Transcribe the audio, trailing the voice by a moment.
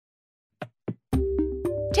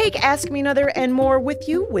Take Ask Me Another and more with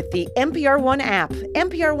you with the NPR One app.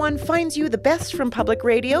 NPR One finds you the best from public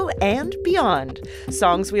radio and beyond.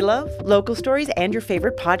 Songs we love, local stories, and your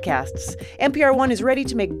favorite podcasts. NPR One is ready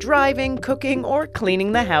to make driving, cooking, or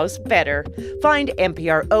cleaning the house better. Find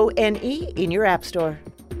NPR ONE in your app store.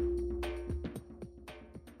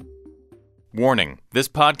 Warning, this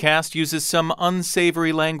podcast uses some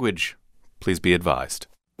unsavory language. Please be advised.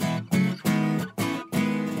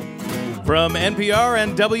 From NPR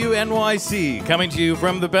and WNYC, coming to you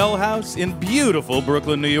from the Bell House in beautiful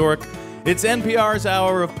Brooklyn, New York, it's NPR's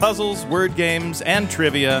hour of puzzles, word games, and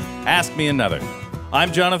trivia. Ask Me Another.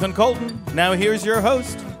 I'm Jonathan Colton. Now here's your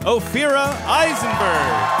host, Ophira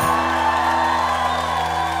Eisenberg.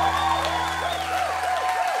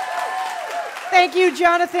 Thank you,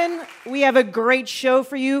 Jonathan. We have a great show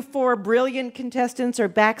for you. 4 brilliant contestants are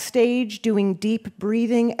backstage doing deep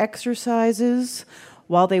breathing exercises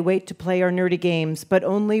while they wait to play our nerdy games, but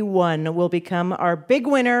only one will become our big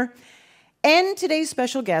winner. And today's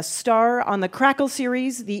special guest star on the Crackle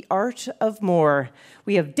series, The Art of More.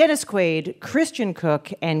 We have Dennis Quaid, Christian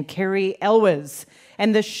Cook, and Carrie Elwes.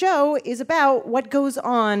 And the show is about what goes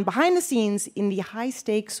on behind the scenes in the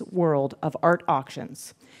high-stakes world of art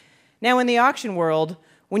auctions. Now, in the auction world,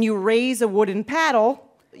 when you raise a wooden paddle,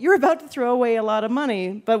 you're about to throw away a lot of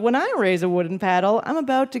money. But when I raise a wooden paddle, I'm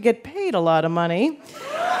about to get paid a lot of money.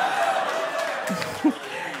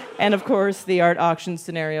 And of course, the art auction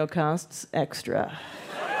scenario costs extra.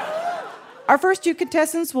 Our first 2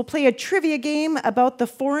 contestants will play a trivia game about the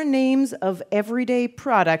foreign names of everyday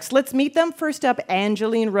products. Let's meet them. First up,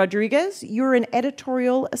 Angeline Rodriguez. You're an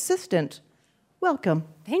editorial assistant. Welcome.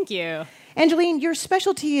 Thank you. Angeline, your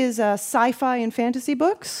specialty is sci-fi and fantasy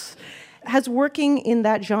books. Has working in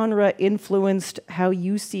that genre influenced how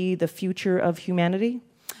you see the future of humanity?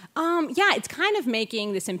 Yeah, it's kind of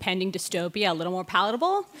making this impending dystopia a little more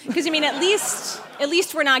palatable. Because, I mean, at least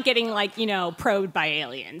we're not getting, probed by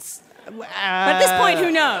aliens. But at this point,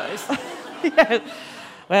 who knows? Yeah.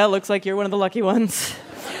 Well, looks like you're one of the lucky ones.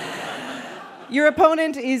 Your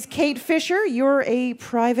opponent is Kate Fisher. You're a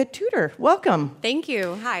private tutor. Welcome. Thank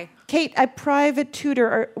you. Hi. Kate, a private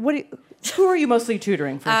tutor. Who are you mostly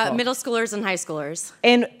tutoring for? Middle schoolers and high schoolers.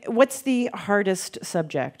 And what's the hardest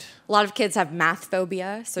subject? A lot of kids have math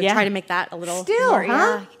phobia, so try to make that a little Still, more.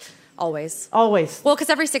 huh? Yeah. Always. Well,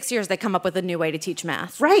 because every 6 years they come up with a new way to teach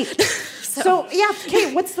math. Right. so,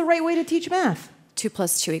 Kate, what's the right way to teach math? 2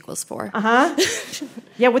 + 2 = 4.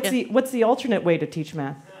 Yeah, what's the alternate way to teach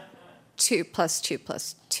math? 2 + 2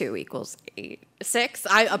 + 2 = 8. 6.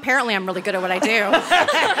 Apparently I'm really good at what I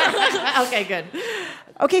do. Okay, good.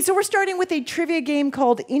 Okay, so we're starting with a trivia game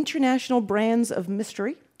called International Brands of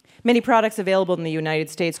Mystery. Many products available in the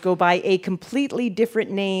United States go by a completely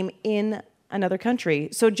different name in another country.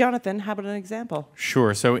 So, Jonathan, how about an example?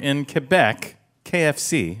 Sure. So in Quebec,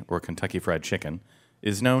 KFC, or Kentucky Fried Chicken,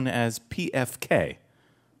 is known as PFK,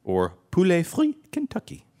 or Poulet Frit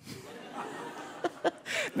Kentucky.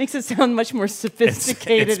 Makes it sound much more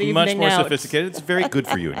sophisticated. It's much more sophisticated. It's very good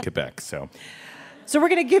for you in Quebec. So we're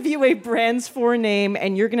going to give you a brand's foreign name,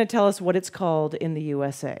 and you're going to tell us what it's called in the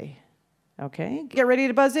USA. Okay? Get ready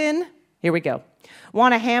to buzz in. Here we go.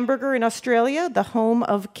 Want a hamburger in Australia, the home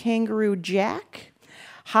of Kangaroo Jack?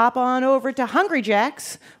 Hop on over to Hungry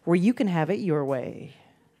Jack's, where you can have it your way.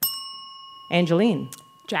 Angeline.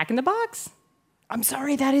 Jack in the Box. I'm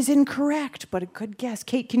sorry, that is incorrect, but a good guess.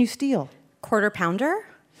 Kate, can you steal? Quarter pounder?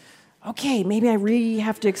 Okay, maybe I really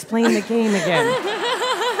have to explain the game again.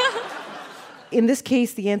 In this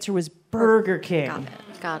case, the answer was Burger King.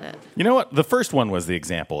 Got it. you know what? The first one was the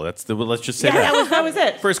example. Let's just say that was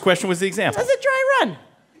it. First question was the example. That's a dry run.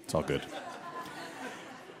 It's all good.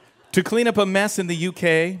 To clean up a mess in the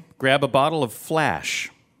UK, grab a bottle of Flash.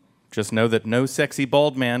 Just know that no sexy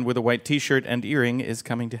bald man with a white t-shirt and earring is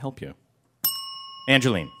coming to help you.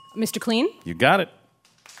 Angeline. Mr. Clean. You got it.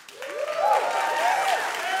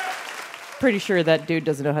 Pretty sure that dude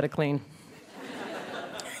doesn't know how to clean.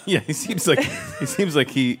 Yeah, he seems like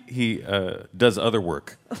he does other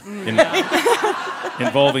work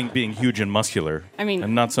involving being huge and muscular. I mean,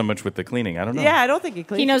 and not so much with the cleaning. I don't know. Yeah, I don't think he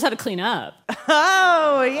cleans. He knows how to clean up.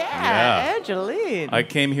 Oh, yeah. Angeline. I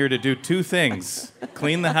came here to do 2 things: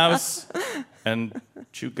 clean the house and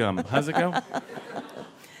chew gum. How's it go?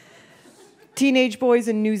 Teenage boys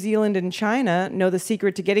in New Zealand and China know the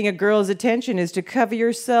secret to getting a girl's attention is to cover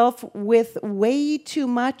yourself with way too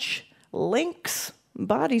much Lynx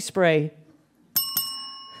body spray.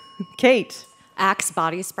 Kate. Axe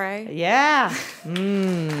body spray. Yeah.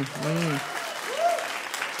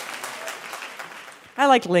 I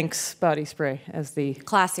like Lynx body spray as the...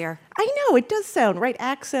 Classier. I know, it does sound, right?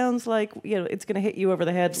 Axe sounds like, it's going to hit you over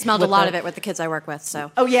the head. Smelled a lot of it with the kids I work with,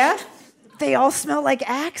 so. Oh, yeah? They all smell like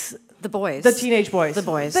Axe? The boys. The teenage boys. The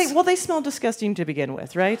boys. They smell disgusting to begin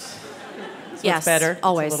with, right? So yes, it's better.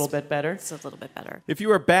 always. It's a little bit better. It's a little bit better. If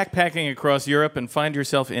you are backpacking across Europe and find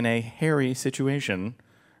yourself in a hairy situation,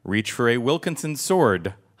 reach for a Wilkinson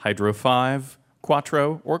sword, Hydro 5,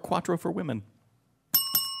 Quattro, or Quattro for women.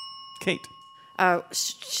 Kate. Oh,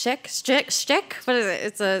 shtick? What is it?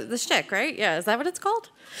 It's the shtick, right? Yeah, is that what it's called?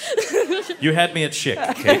 You had me at chick,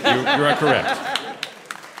 Kate. You are correct.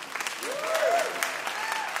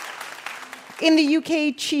 In the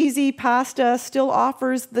UK, cheesy pasta still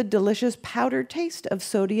offers the delicious powdered taste of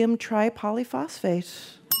sodium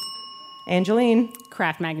tripolyphosphate. Angeline.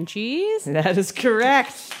 Kraft mac and cheese. That is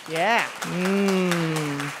correct. Yeah.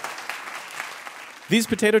 These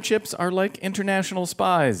potato chips are like international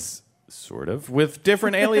spies, sort of, with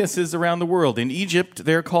different aliases around the world. In Egypt,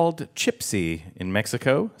 they're called chipsy. In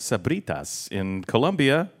Mexico, sabritas. In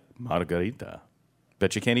Colombia, margarita.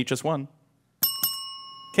 Bet you can't eat just one.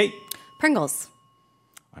 Kate. Pringles.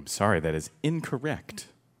 I'm sorry, that is incorrect.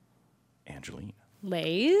 Angeline.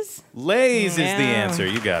 Lay's. Lay's is the answer.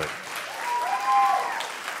 You got it.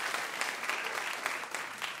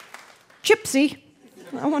 Chipsy.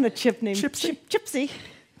 I want a chip named Chipsy. Chipsy.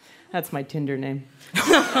 That's my Tinder name.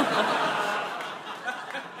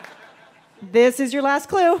 This is your last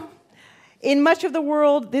clue. In much of the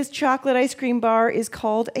world, this chocolate ice cream bar is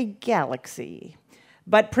called a galaxy.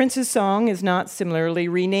 But Prince's song is not similarly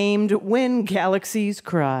renamed When Galaxies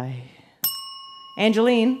Cry.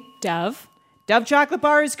 Angeline. Dove. Dove chocolate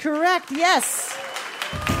bar is correct, yes.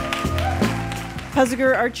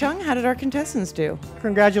 Puziger Archung, how did our contestants do?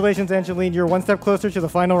 Congratulations, Angeline. You're one step closer to the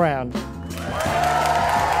final round.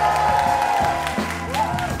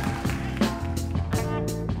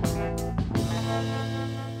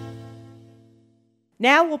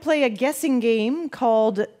 Now we'll play a guessing game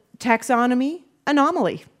called Taxonomy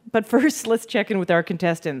Anomaly. But first, let's check in with our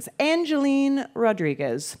contestants. Angeline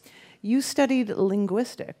Rodriguez, you studied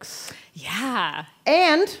linguistics. Yeah.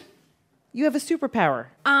 And you have a superpower.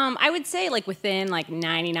 I would say within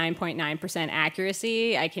 99.9%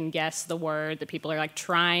 accuracy, I can guess the word that people are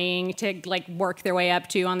trying to work their way up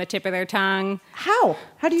to on the tip of their tongue. How?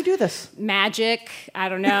 How do you do this? Magic, I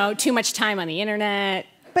don't know, too much time on the internet.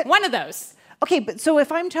 But one of those. Okay, but so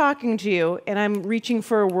if I'm talking to you and I'm reaching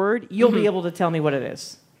for a word, you'll be able to tell me what it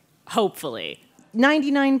is. Hopefully.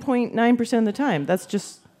 99.9% of the time. That's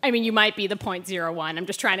just... I mean, you might be the 0.01. I'm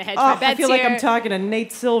just trying to hedge my bets I feel like here. I'm talking to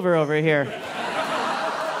Nate Silver over here.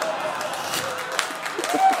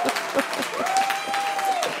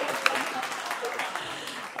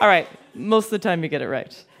 All right, most of the time you get it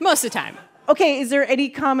right. Most of the time. Okay, is there any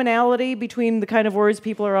commonality between the kind of words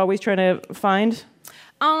people are always trying to find?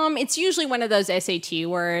 It's usually one of those SAT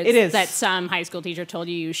words It is. that some high school teacher told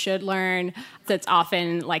you should learn. That's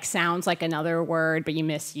often sounds like another word, but you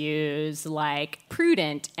misuse, like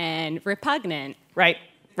prudent and repugnant. Right.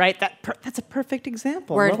 That's a perfect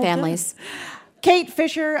example. Word Well families. done. Kate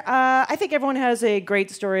Fisher, I think everyone has a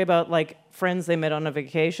great story about friends they met on a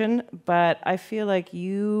vacation, but I feel like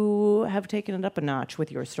you have taken it up a notch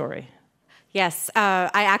with your story. Yes,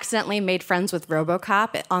 I accidentally made friends with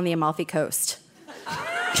RoboCop on the Amalfi Coast.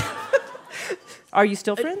 Are you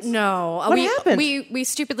still friends? No. What happened? We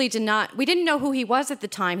stupidly did not. We didn't know who he was at the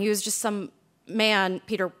time. He was just some man,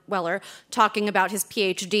 Peter Weller, talking about his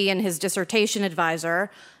PhD and his dissertation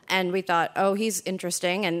advisor. And we thought, oh, he's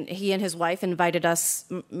interesting. And he and his wife invited us,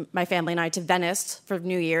 my family and I, to Venice for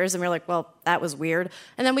New Year's. And we were like, well, that was weird.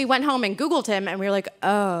 And then we went home and Googled him, and we were like,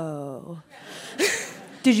 oh.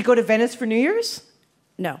 Did you go to Venice for New Year's?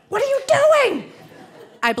 No. What are you doing?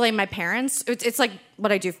 I blame my parents. It's like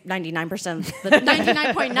what I do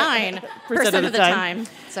 99.9% of the time.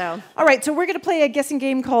 So. All right, so we're going to play a guessing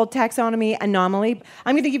game called Taxonomy Anomaly.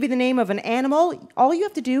 I'm going to give you the name of an animal. All you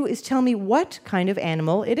have to do is tell me what kind of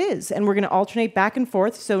animal it is. And we're going to alternate back and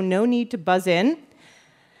forth, so no need to buzz in.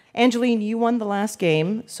 Angeline, you won the last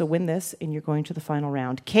game, so win this, and you're going to the final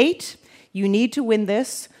round. Kate, you need to win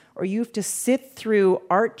this, or you have to sit through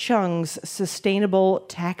Art Chung's Sustainable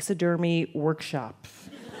Taxidermy Workshop.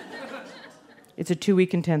 It's a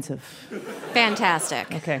 2-week intensive.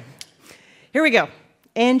 Fantastic. Okay. Here we go.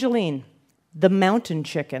 Angeline, the mountain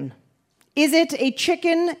chicken. Is it a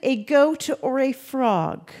chicken, a goat, or a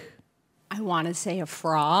frog? I want to say a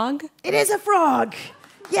frog. It is a frog.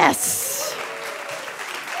 Yes.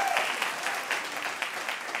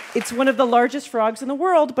 It's one of the largest frogs in the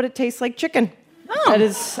world, but it tastes like chicken. Oh. That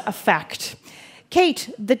is a fact.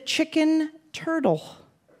 Kate, the chicken turtle.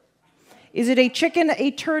 Is it a chicken, a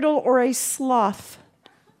turtle, or a sloth?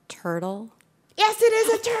 turtle? Yes, it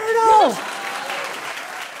is a turtle.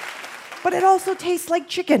 But it also tastes like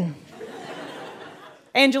chicken.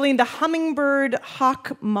 Angeline, the hummingbird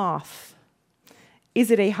hawk moth.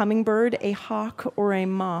 Is it a hummingbird, a hawk, or a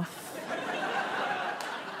moth?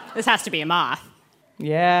 This has to be a moth.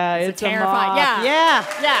 Yeah, it's a terrifying. moth. Yeah.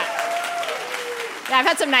 Yeah. Yeah, I've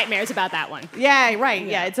had some nightmares about that one. Yeah, right.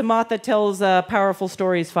 Yeah, it's a moth that tells powerful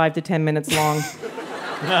stories 5 to 10 minutes long.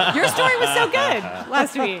 Your story was so good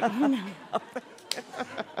last week.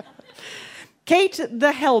 Kate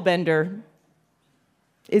the Hellbender.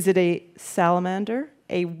 Is it a salamander,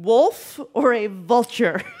 a wolf, or a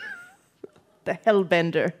vulture? The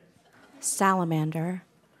Hellbender. Salamander.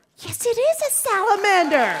 Yes, it is a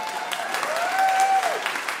salamander.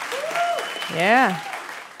 Yeah.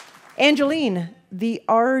 Angeline, the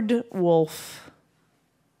aardwolf.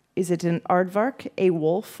 Is it an aardvark, a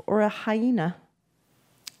wolf, or a hyena?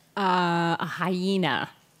 A hyena.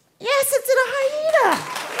 Yes, it's a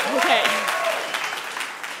hyena. Okay.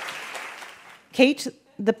 Kate,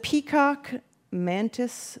 the peacock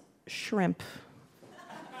mantis shrimp.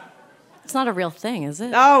 It's not a real thing, is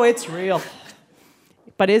it? Oh, it's real.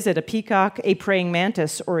 But is it a peacock, a praying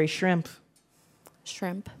mantis, or a shrimp?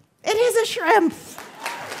 Shrimp. It is a shrimp.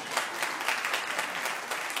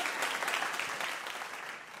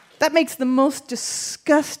 That makes the most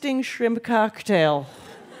disgusting shrimp cocktail.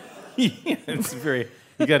 Yeah, it's very.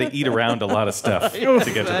 You got to eat around a lot of stuff to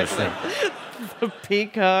get to the shrimp. The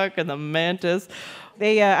peacock and the mantis.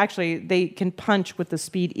 They they can punch with the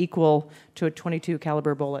speed equal to a .22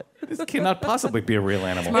 caliber bullet. This cannot possibly be a real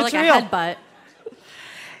animal. More It's like real. a headbutt.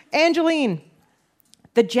 Angeline,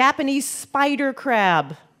 the Japanese spider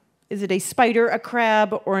crab. Is it a spider, a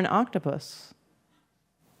crab, or an octopus?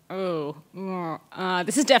 Oh,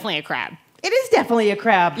 this is definitely a crab. It is definitely a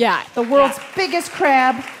crab. Yeah. The world's biggest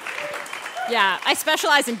crab. Yeah, I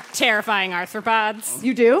specialize in terrifying arthropods.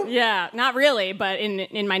 You do? Yeah, not really, but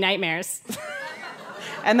in my nightmares.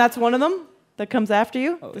 And that's one of them that comes after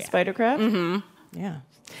you? The spider crab? Mm-hmm. Yeah.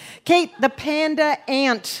 Kate, the panda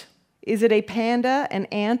ant. Is it a panda, an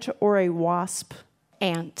ant, or a wasp?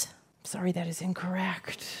 Ant. Sorry, that is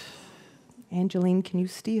incorrect. Angeline, can you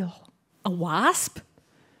steal? A wasp?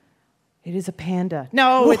 It is a panda.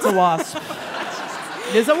 No, it's a wasp.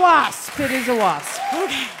 It is a wasp. It is a wasp.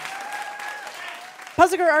 Okay.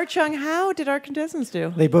 Puzzler Archung, how did our contestants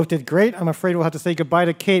do? They both did great. I'm afraid we'll have to say goodbye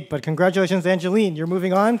to Kate, but congratulations, Angeline. You're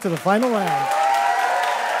moving on to the final round.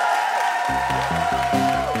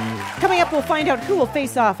 Coming up, we'll find out who will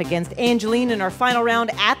face off against Angeline in our final round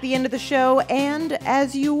at the end of the show. And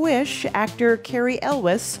as you wish, actor Cary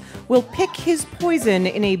Elwes will pick his poison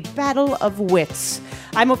in a battle of wits.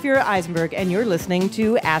 I'm Ophira Eisenberg, and you're listening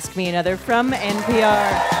to Ask Me Another from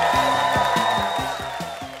NPR.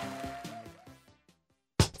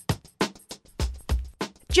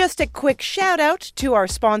 Just a quick shout out to our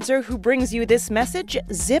sponsor who brings you this message,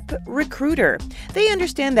 ZipRecruiter. They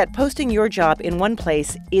understand that posting your job in one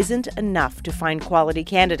place isn't enough to find quality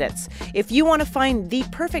candidates. If you want to find the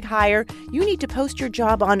perfect hire, you need to post your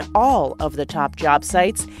job on all of the top job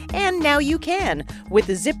sites, and now you can. With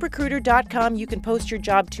ZipRecruiter.com, you can post your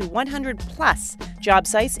job to 100 plus job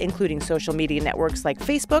sites, including social media networks like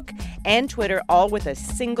Facebook and Twitter, all with a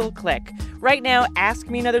single click. Right now, Ask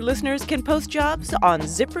Me Another listeners can post jobs on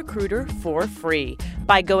ZipRecruiter for free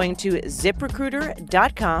by going to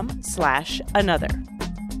ZipRecruiter.com/another.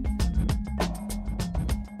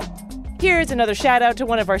 Here's another shout out to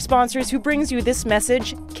one of our sponsors who brings you this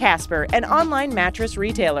message, Casper, an online mattress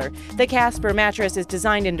retailer. The Casper mattress is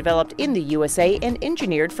designed and developed in the USA and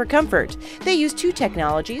engineered for comfort. They use two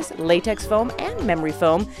technologies, latex foam and memory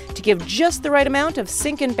foam, to give just the right amount of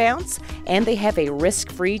sink and bounce, and they have a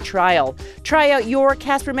risk-free trial. Try out your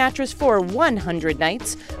Casper mattress for 100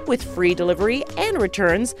 nights with free delivery and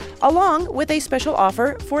returns, along with a special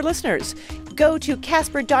offer for listeners. Go to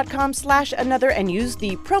Casper.com/another and use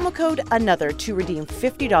the promo code ANOTHER to redeem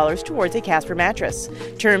 $50 towards a Casper mattress.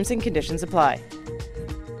 Terms and conditions apply.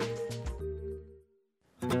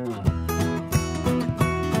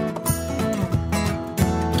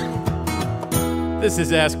 This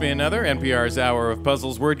is Ask Me Another, NPR's hour of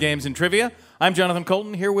puzzles, word games, and trivia. I'm Jonathan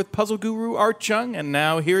Colton here with puzzle guru Art Chung, and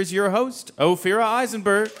now here's your host, Ophira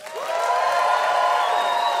Eisenberg.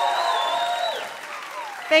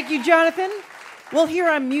 Thank you, Jonathan. We'll hear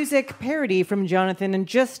a music parody from Jonathan in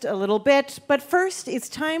just a little bit, but first it's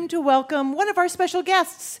time to welcome one of our special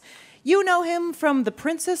guests. You know him from The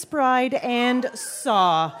Princess Bride and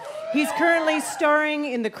Saw. He's currently starring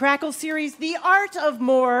in the Crackle series, The Art of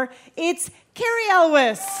More. It's Cary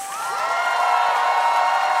Elwes.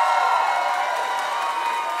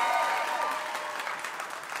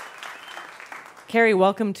 Carrie,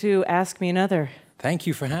 welcome to Ask Me Another. Thank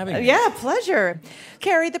you for having me. Yeah, pleasure.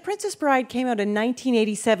 Carrie, The Princess Bride came out in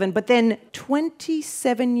 1987, but then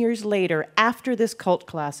 27 years later, after this cult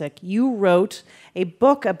classic, you wrote a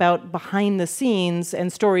book about behind the scenes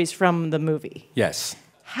and stories from the movie. Yes.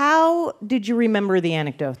 How did you remember the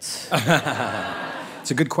anecdotes?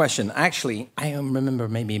 It's a good question. Actually, I remember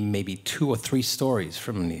maybe 2 or 3 stories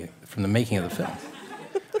from the making of the film.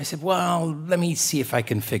 I said, well, let me see if I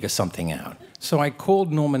can figure something out. So I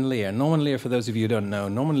called Norman Lear. Norman Lear, for those of you who don't know,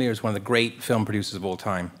 Norman Lear is one of the great film producers of all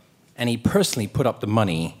time. And he personally put up the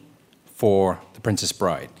money for The Princess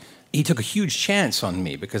Bride. He took a huge chance on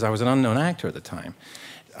me because I was an unknown actor at the time.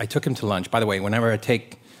 I took him to lunch. By the way, whenever I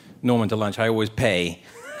take Norman to lunch, I always pay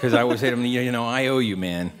because I always say to him, I owe you,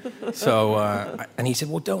 man. So, and he said,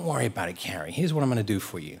 well, don't worry about it, Carrie. Here's what I'm going to do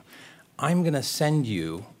for you. I'm going to send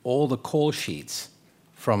you all the call sheets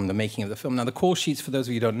from the making of the film. Now, the call sheets, for those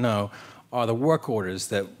of you who don't know, are the work orders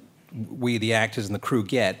that we, the actors and the crew,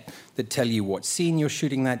 get that tell you what scene you're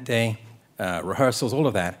shooting that day, rehearsals, all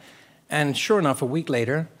of that. And sure enough, a week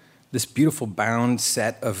later, this beautiful bound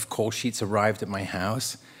set of call sheets arrived at my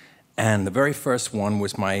house. And the very first one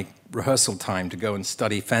was my rehearsal time to go and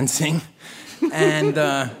study fencing. And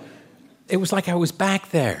it was like I was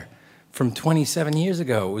back there from 27 years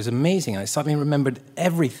ago. It was amazing. I suddenly remembered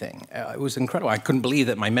everything. It was incredible. I couldn't believe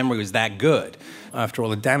that my memory was that good after all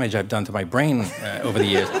the damage I've done to my brain over the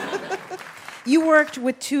years. You worked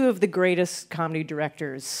with 2 of the greatest comedy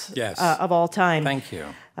directors of all time. Thank you.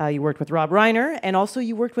 You worked with Rob Reiner, and also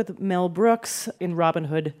you worked with Mel Brooks in Robin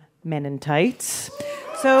Hood Men in Tights.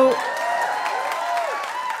 So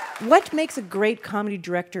what makes a great comedy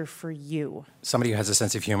director for you? Somebody who has a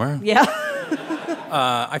sense of humor? Yeah.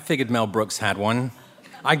 I figured Mel Brooks had one.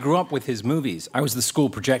 I grew up with his movies. I was the school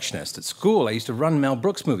projectionist. At school, I used to run Mel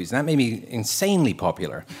Brooks movies, and that made me insanely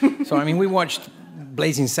popular. So, we watched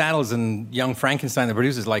Blazing Saddles and Young Frankenstein, the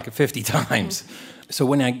producers, like 50 times. So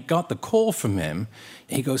when I got the call from him,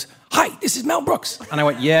 he goes, "Hi, this is Mel Brooks." And I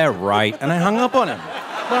went, "Yeah, right." And I hung up on him.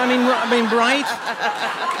 But right?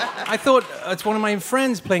 I thought it's one of my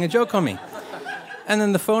friends playing a joke on me. And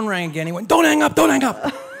then the phone rang again. He went, "Don't hang up, don't hang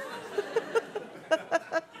up."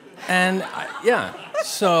 And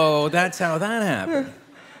so that's how that happened.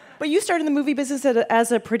 But you started in the movie business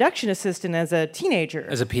as a production assistant as a teenager.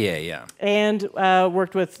 As a PA, yeah. And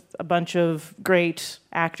worked with a bunch of great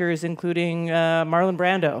actors, including Marlon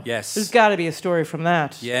Brando. Yes. There's got to be a story from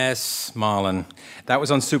that. Yes, Marlon. That was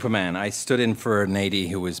on Superman. I stood in for an AD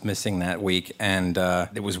who was missing that week, and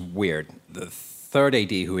it was weird. The third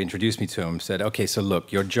AD who introduced me to him said, "Okay, so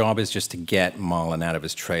look, your job is just to get Marlon out of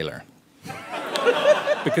his trailer."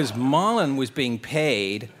 Because Marlon was being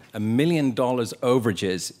paid $1 million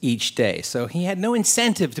overages each day, so he had no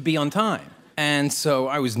incentive to be on time. And so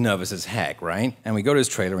I was nervous as heck, right? And we go to his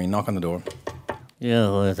trailer, and we knock on the door. "Yeah,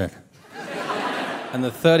 who is it?" And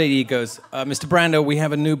the third AD goes, "Mr. Brando, we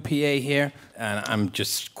have a new PA here." And I'm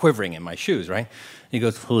just quivering in my shoes, right? He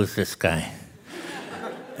goes, "Who is this guy?"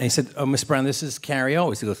 And he said, "Oh, Mr. Brando, this is Carrie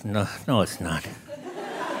Elwes." He goes, No, it's not."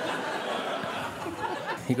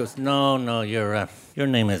 He goes, No, your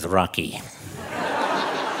name is Rocky."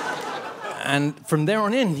 And from there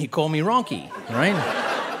on in, he called me Rocky, right?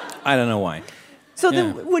 I don't know why. So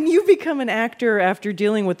when you become an actor after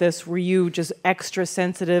dealing with this, were you just extra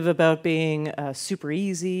sensitive about being super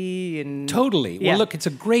easy? And Totally. Yeah. Well, look, it's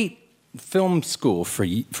a great film school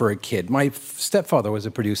for a kid. My stepfather was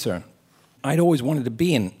a producer. I'd always wanted to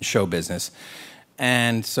be in show business.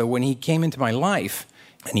 And so when he came into my life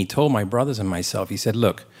and he told my brothers and myself, he said,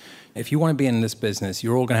 "Look, if you want to be in this business,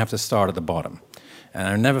 you're all going to have to start at the bottom." And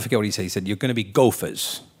I'll never forget what he said. He said, "You're going to be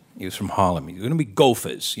gophers." He was from Harlem. "You're going to be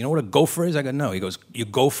gophers. You know what a gopher is?" I go, "No." He goes, "You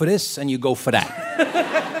go for this and you go for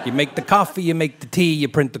that. You make the coffee, you make the tea, you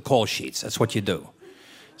print the call sheets. That's what you do."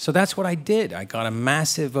 So that's what I did. I got a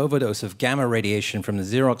massive overdose of gamma radiation from the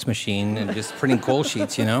Xerox machine and just printing call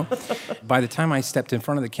sheets, By the time I stepped in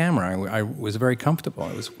front of the camera, I was very comfortable.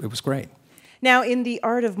 It was great. Now, in The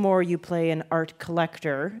Art of More, you play an art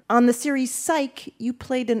collector. On the series Psych, you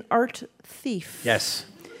played an art thief. Yes.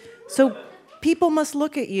 So people must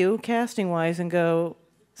look at you, casting-wise, and go,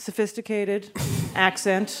 sophisticated,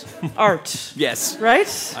 accent, art. Yes.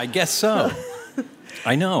 Right? I guess so.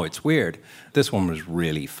 I know, it's weird. This one was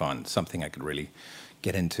really fun, something I could really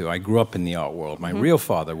get into. I grew up in the art world. My real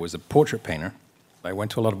father was a portrait painter. I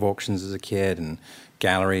went to a lot of auctions as a kid and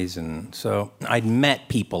galleries, and so I'd met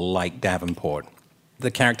people like Davenport.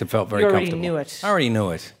 The character felt very comfortable. You already knew it. I already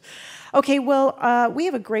knew it. Okay, well, we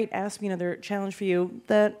have a great Ask Me Another challenge for you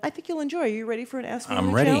that I think you'll enjoy. Are you ready for an Ask Me Another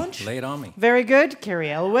I'm ready. challenge? Lay it on me. Very good.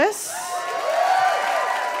 Carrie Elwes.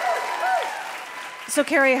 So,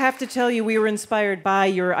 Carrie, I have to tell you, we were inspired by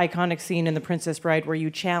your iconic scene in The Princess Bride where you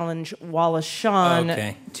challenge Wallace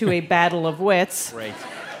Shawn to a battle of wits. Right.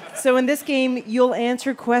 So in this game, you'll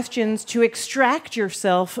answer questions to extract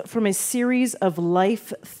yourself from a series of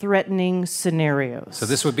life-threatening scenarios. So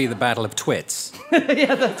this would be the battle of twits.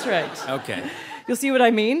 Yeah, that's right. Okay. You'll see what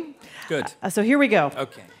I mean? Good. So here we go.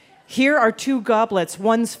 Okay. Here are two goblets.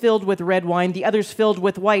 One's filled with red wine, the other's filled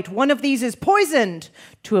with white. One of these is poisoned.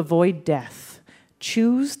 To avoid death,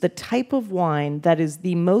 choose the type of wine that is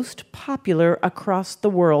the most popular across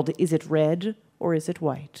the world. Is it red or is it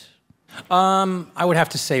white? I would have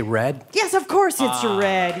to say red. Yes, of course it's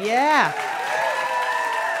red. Yeah.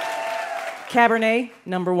 Cabernet,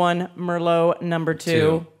 number 1. Merlot, number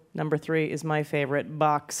 2. Number 3 is my favorite,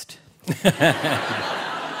 boxed.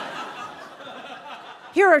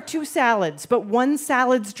 Here are 2 salads, but one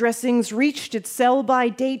salad's dressings reached its sell-by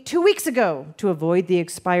date 2 weeks ago. To avoid the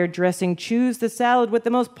expired dressing, choose the salad with the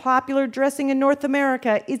most popular dressing in North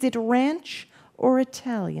America. Is it ranch or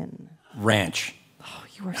Italian? Ranch. Oh,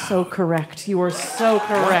 you are so correct. You are so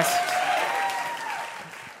correct.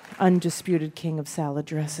 Undisputed king of salad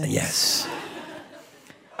dressings. Yes.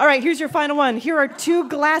 All right, here's your final one. Here are 2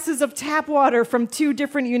 glasses of tap water from 2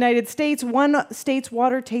 different United States. One state's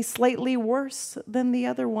water tastes slightly worse than the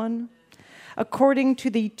other one. According to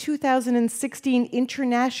the 2016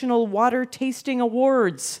 International Water Tasting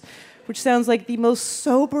Awards, which sounds like the most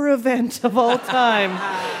sober event of all time.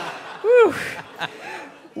 Whew.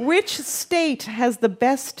 Which state has the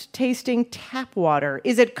best tasting tap water?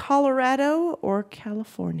 Is it Colorado or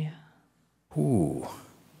California? Ooh.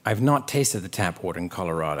 I've not tasted the tap water in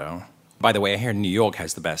Colorado. By the way, I hear New York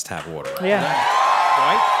has the best tap water. Yeah.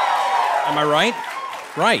 Right? Am I right?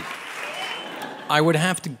 Right. I would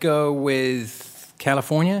have to go with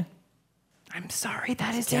California. I'm sorry,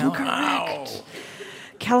 that is incorrect.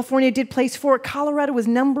 California did place 4. Colorado was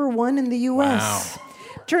number 1 in the U.S. Wow.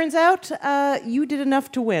 Turns out you did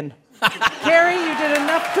enough to win. Carrie, you did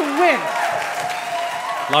enough to win.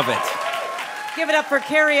 Love it. Give it up for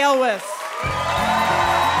Carrie Elwes.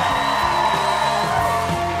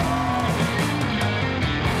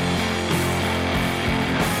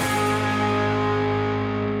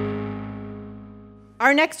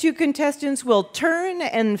 Our next 2 contestants will turn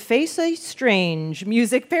and face a strange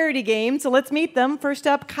music parody game, so let's meet them. First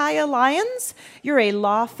up, Kaya Lyons. You're a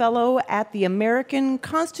law fellow at the American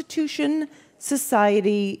Constitution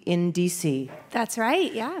Society in D.C. That's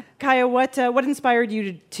right, yeah. Kaya, what inspired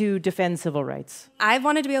you to defend civil rights? I've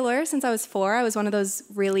wanted to be a lawyer since I was 4. I was one of those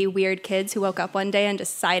really weird kids who woke up one day and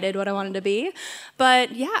decided what I wanted to be.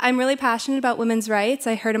 But yeah, I'm really passionate about women's rights.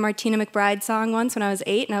 I heard a Martina McBride song once when I was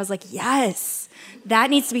 8, and I was like, yes,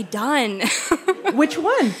 that needs to be done. Which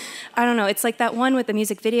one? I don't know. It's like that one with the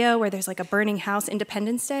music video where there's like a burning house,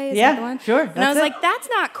 Independence Day. Is Yeah, that the one? sure, And I was that's it. like, that's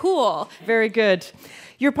not cool. Very good.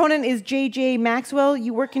 Your opponent is J.J. Maxwell.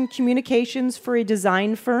 You work in communications for a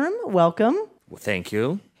design firm. Welcome. Well, thank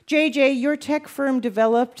you. JJ, your tech firm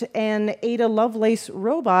developed an Ada Lovelace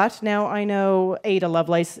robot. Now, I know Ada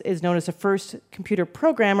Lovelace is known as the first computer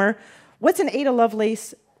programmer. What's an Ada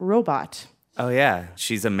Lovelace robot? Oh, yeah.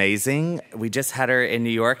 She's amazing. We just had her in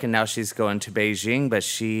New York, and now she's going to Beijing, but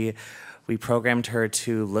we programmed her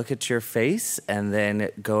to look at your face and then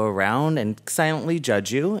go around and silently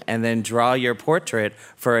judge you and then draw your portrait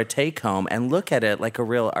for a take-home and look at it like a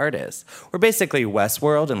real artist. We're basically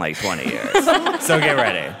Westworld in like 20 years. So get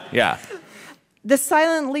ready. Yeah. The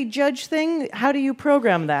silently judge thing, how do you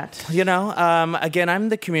program that? You know, again, I'm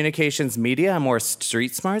the communications media. I'm more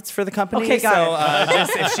street smarts for the company. Okay, got it.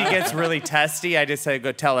 Just if she gets really testy, I just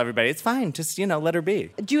go tell everybody, it's fine. Just, let her be.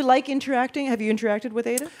 Do you like interacting? Have you interacted with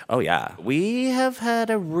Ada? Oh, yeah. We have had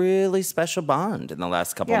a really special bond in the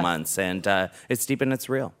last couple months, and it's deep and it's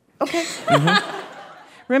real. Okay.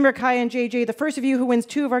 Remember, Kai and JJ, the first of you who wins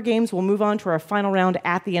 2 of our games will move on to our final round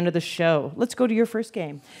at the end of the show. Let's go to your first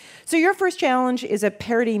game. So your first challenge is a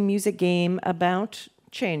parody music game about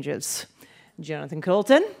changes. Jonathan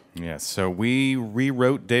Colton. Yes, so we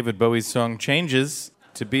rewrote David Bowie's song Changes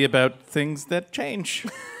to be about things that change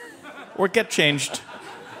or get changed.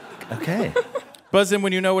 Okay. Buzz in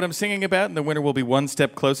when you know what I'm singing about, and the winner will be one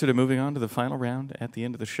step closer to moving on to the final round at the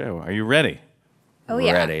end of the show. Are you ready? Oh,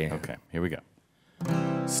 yeah. Ready. Okay, here we go.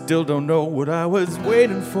 Still don't know what I was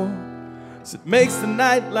waiting for. It makes the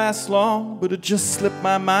night last long, but it just slipped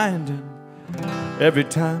my mind. And every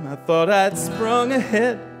time I thought I'd sprung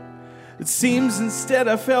ahead, it seems instead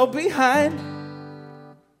I fell behind.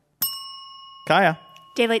 Kaya.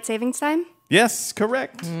 Daylight savings time? Yes,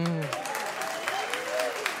 correct.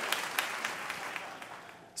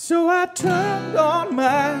 So I turned on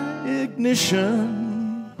my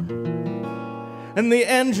ignition, and the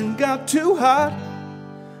engine got too hot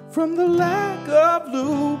from the lack of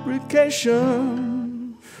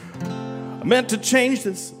lubrication. I meant to change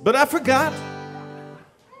this, but I forgot.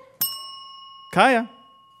 Kaya.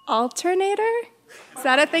 Alternator? Is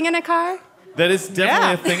that a thing in a car? That is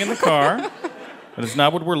definitely a thing in the car. But it's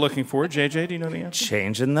not what we're looking for. JJ, do you know the answer?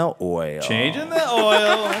 Changing the oil. Changing the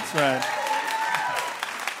oil. That's right.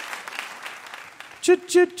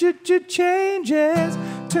 Changes.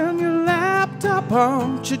 Turn your laptop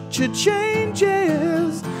on.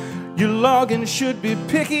 Changes. Your login should be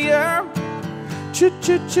pickier.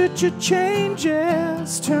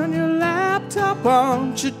 Changes. Turn your laptop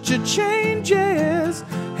on. Changes.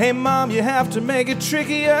 Hey, Mom, you have to make it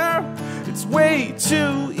trickier. It's way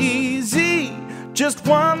too easy. Just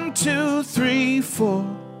 1, 2, 3, 4.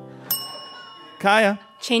 Kaya.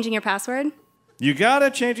 Changing your password? You got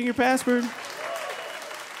it, changing your password.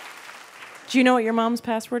 Do you know what your mom's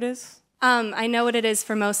password is? I know what it is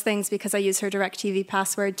for most things because I use her DirecTV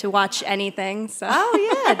password to watch anything. So.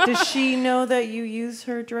 Oh, yeah. Does she know that you use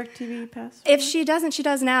her DirecTV password? If she doesn't, she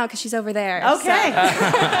does now because she's over there. Okay. So.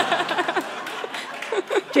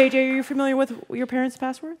 JJ, are you familiar with your parents'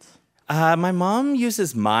 passwords? My mom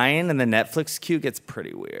uses mine, and the Netflix queue gets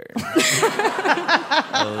pretty weird.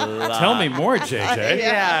 Tell me more, JJ.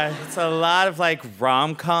 Yeah, it's a lot of like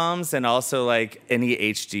rom-coms and also like any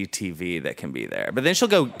HGTV that can be there. But then she'll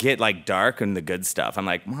go get like dark and the good stuff. I'm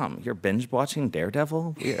like, Mom, you're binge watching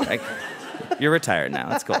Daredevil? You're retired now.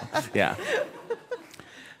 That's cool. Yeah.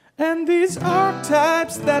 And these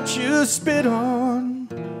archetypes that you spit on,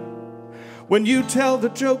 when you tell the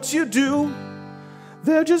jokes you do,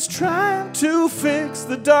 they're just trying to fix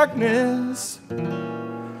the darkness.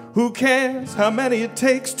 Who cares how many it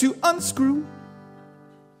takes to unscrew?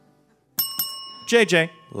 JJ.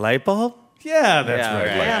 Light bulb? Yeah, that's right.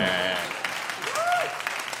 Yeah.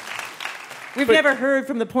 We've never heard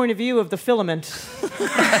from the point of view of the filament.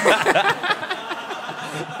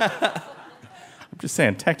 I'm just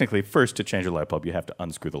saying, technically, first to change a light bulb, you have to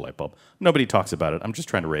unscrew the light bulb. Nobody talks about it. I'm just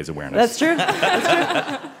trying to raise awareness. That's true.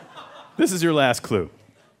 That's true. This is your last clue.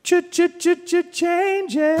 Changes.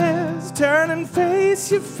 Turn and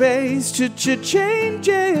face your face.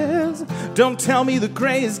 Changes. Don't tell me the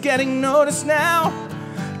gray is getting noticed now.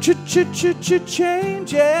 Changes.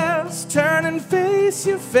 Turn and face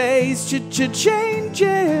your face.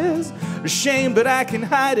 Changes. A shame, but I can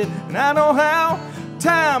hide it, and I know how.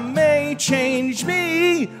 Time may change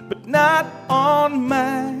me, but not on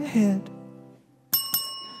my head.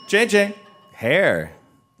 JJ. Hair.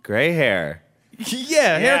 Gray hair.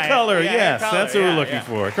 Yeah, hair color. Yeah, yes, hair color, that's what we're looking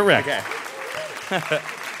for. Correct. Okay.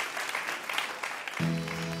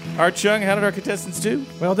 Art Chung, how did our contestants do?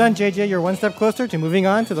 Well done, JJ. You're one step closer to moving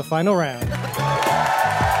on to the final round.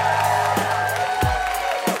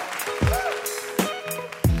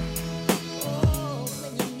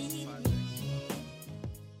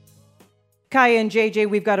 Kaya and JJ,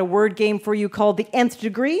 we've got a word game for you called the Nth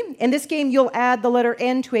Degree. In this game, you'll add the letter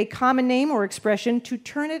N to a common name or expression to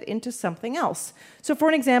turn it into something else. So for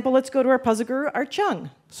an example, let's go to our puzzle guru, Art Chung.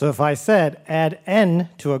 So if I said add N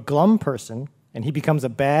to a glum person and he becomes a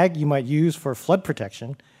bag you might use for flood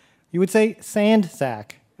protection, you would say sand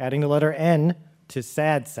sack, adding the letter N to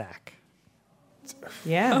sad sack.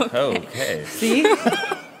 Yeah. Okay. See?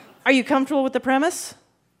 Are you comfortable with the premise?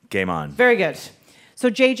 Game on. Very good. So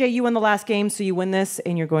JJ, you won the last game, so you win this,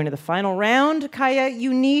 and you're going to the final round. Kaya,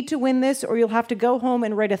 you need to win this, or you'll have to go home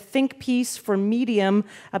and write a think piece for Medium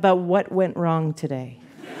about what went wrong today.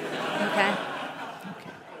 Okay.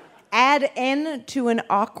 Add N to an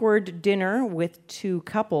awkward dinner with two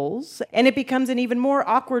couples, and it becomes an even more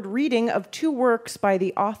awkward reading of two works by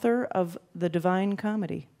the author of The Divine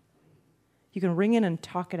Comedy. You can ring in and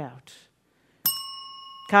talk it out.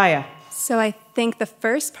 Kaya. So I think the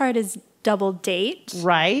first part is double date.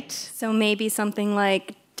 Right. So maybe something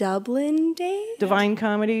like Dublin Date? Divine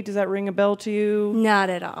Comedy, does that ring a bell to you?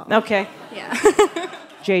 Not at all. Okay. Yeah.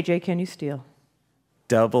 JJ, can you steal?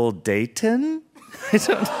 Double Dayton? I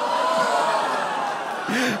don't.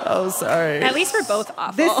 Oh, sorry. At least we're both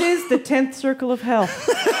awful. This is the 10th circle of hell.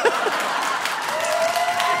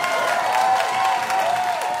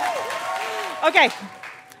 Okay.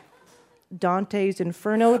 Dante's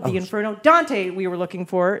Inferno, the Inferno. Dante we were looking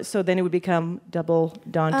for, so then it would become double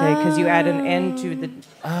Dante because you add an N to the...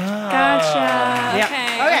 Gotcha.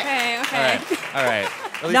 Yeah. Okay. All right.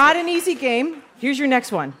 Not an easy game. Here's your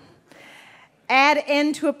next one. Add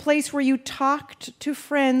N to a place where you talked to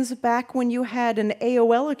friends back when you had an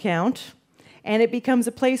AOL account, and it becomes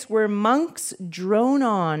a place where monks drone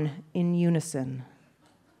on in unison.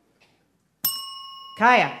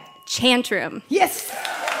 Kaya. Chantrum. Yes!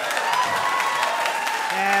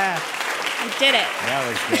 I did it. That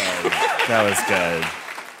was good. That was good.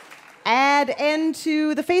 Add N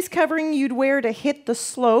to the face covering you'd wear to hit the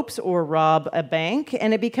slopes or rob a bank,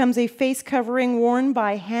 and it becomes a face covering worn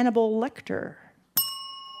by Hannibal Lecter.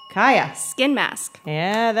 Kaya. Skin mask.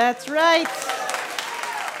 Yeah, that's right.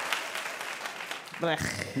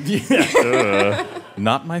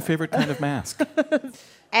 Not my favorite kind of mask.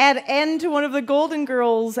 Add N to one of the Golden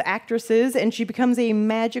Girls actresses, and she becomes a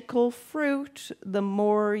magical fruit. The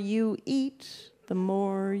more you eat, the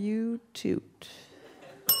more you toot.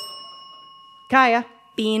 Kaya.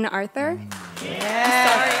 Bean Arthur.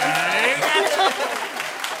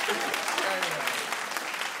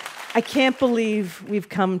 I can't believe we've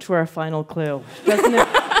come to our final clue, doesn't it?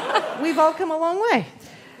 We've all come a long way.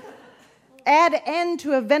 Add N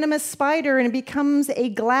to a venomous spider and it becomes a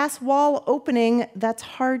glass wall opening that's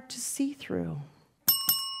hard to see through.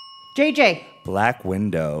 JJ. Black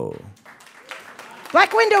Window.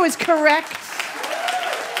 Black Window is correct.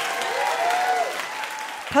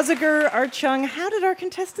 Puzagur, Archung, how did our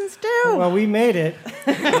contestants do? Well, we made it.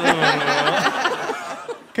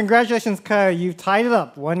 Congratulations, Kaya. You've tied it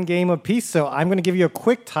up 1 game apiece, so I'm going to give you a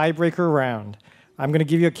quick tiebreaker round. I'm going to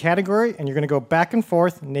give you a category, and you're going to go back and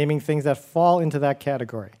forth naming things that fall into that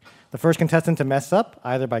category. The first contestant to mess up,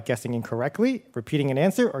 either by guessing incorrectly, repeating an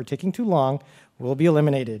answer, or taking too long, will be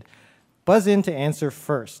eliminated. Buzz in to answer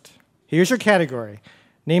first. Here's your category.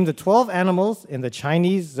 Name the 12 animals in the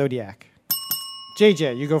Chinese zodiac.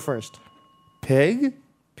 JJ, you go first. Pig?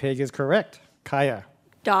 Pig is correct. Kaya.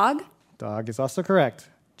 Dog. Dog is also correct.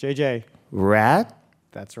 JJ. Rat?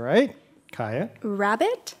 That's right. Kaya.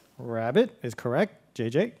 Rabbit. Rabbit is correct.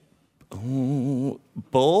 JJ.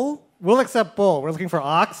 Bull? We'll accept bull. We're looking for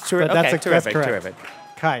ox, but that's terrific, correct. terrific.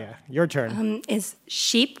 Kaya, your turn. Is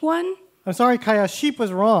sheep one? I'm sorry, Kaya. Sheep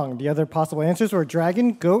was wrong. The other possible answers were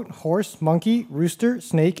dragon, goat, horse, monkey, rooster,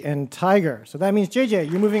 snake, and tiger. So that means,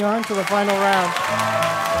 JJ, you're moving on to the final round.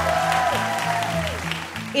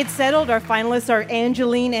 It's settled. Our finalists are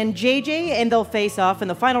Angeline and JJ, and they'll face off in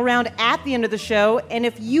the final round at the end of the show. And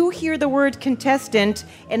if you hear the word contestant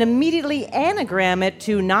and immediately anagram it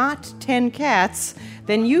to not 10 cats,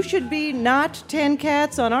 then you should be not 10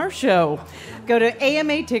 cats on our show. Go to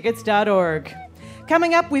amatickets.org.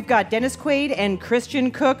 Coming up, we've got Dennis Quaid and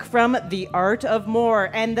Christian Cook from The Art of More,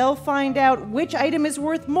 and they'll find out which item is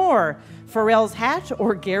worth more, Pharrell's hat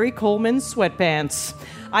or Gary Coleman's sweatpants.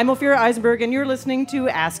 I'm Ophira Eisenberg, and you're listening to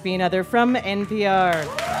Ask Me Another from NPR.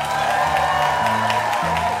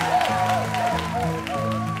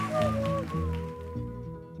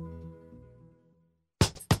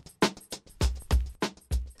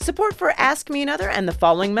 Support for Ask Me Another and the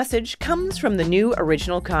following message comes from the new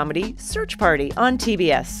original comedy Search Party on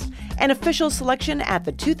TBS. An official selection at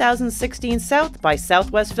the 2016 South by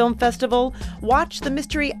Southwest Film Festival. Watch the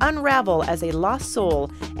mystery unravel as a lost soul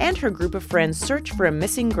and her group of friends search for a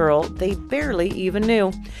missing girl they barely even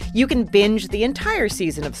knew. You can binge the entire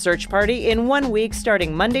season of Search Party in 1 week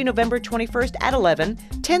starting Monday, November 21st at 11,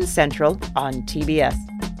 10 Central on TBS.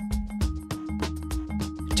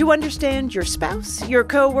 To understand your spouse, your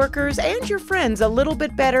coworkers, and your friends a little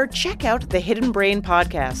bit better, check out the Hidden Brain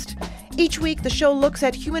podcast. Each week, the show looks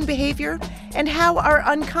at human behavior and how our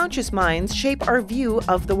unconscious minds shape our view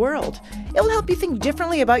of the world. It will help you think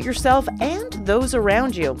differently about yourself and those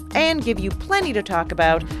around you, and give you plenty to talk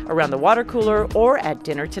about around the water cooler or at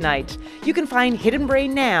dinner tonight. You can find Hidden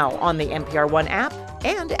Brain now on the NPR One app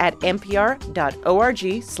and at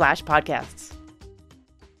npr.org/podcasts.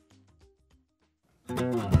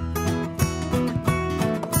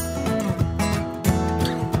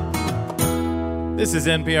 This is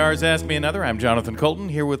NPR's Ask Me Another. I'm Jonathan Colton,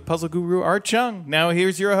 here with puzzle guru Art Chung. Now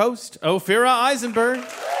here's your host, Ophira Eisenberg.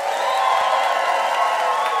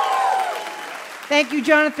 Thank you,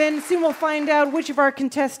 Jonathan. Soon we'll find out which of our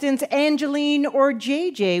contestants, Angeline or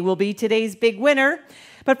JJ, will be today's big winner.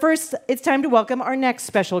 But first, it's time to welcome our next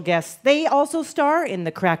special guests. They also star in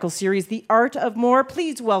the Crackle series, The Art of More.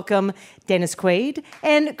 Please welcome Dennis Quaid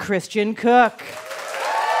and Christian Cook.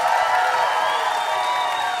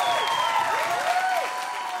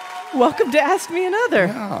 Welcome to Ask Me Another.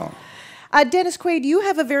 Wow. Dennis Quaid, you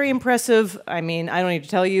have a very impressive, I don't need to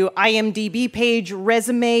tell you, IMDb page,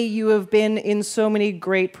 resume. You have been in so many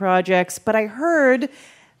great projects, but I heard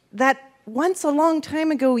that once a long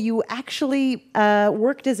time ago, you actually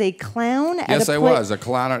worked as a clown at Yes, I was a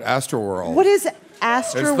clown at Astroworld. What is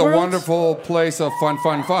Astroworld? It's the wonderful place of fun.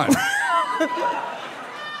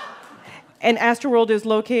 And Astroworld is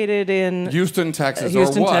located in Houston, Texas.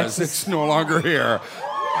 Houston, or was. Texas. It's no longer here.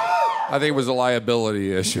 I think it was a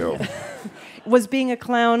liability issue. Was being a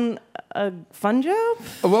clown a fun job?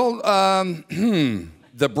 Well,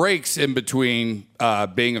 the breaks in between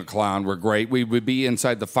being a clown were great. We would be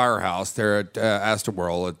inside the firehouse there at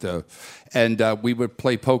Astorworld and we would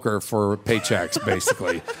play poker for paychecks,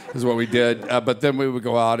 basically, is what we did. But then we would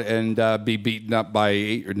go out and be beaten up by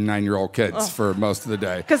 8 or 9-year-old kids for most of the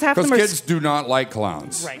day. Because half of them are kids do not like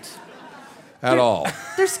clowns. Right. At all.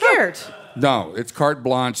 They're scared. No, it's carte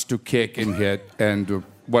blanche to kick and hit and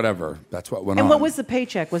whatever. That's what went on. And what was the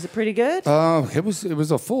paycheck? Was it pretty good? It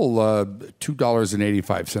was a full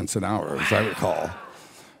 $2.85 an hour, as I recall.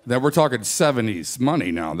 Then we're talking 70s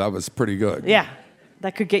money now. That was pretty good. Yeah.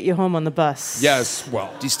 That could get you home on the bus. Yes,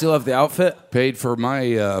 well. Do you still have the outfit? Paid for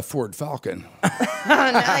my Ford Falcon.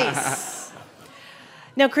 Nice.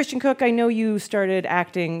 Now, Christian Cook, I know you started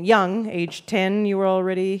acting young, age 10. You were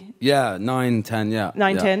already... Yeah, 9, 10, yeah.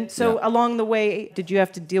 9, yeah. 10. So yeah. along the way, did you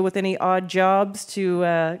have to deal with any odd jobs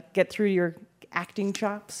to get through your acting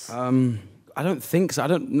chops? I don't think so.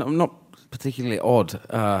 I'm not particularly odd.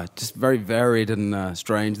 Just very varied and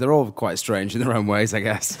strange. They're all quite strange in their own ways, I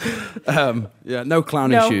guess. Yeah, no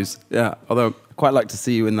clown issues. Yeah, although I'd quite like to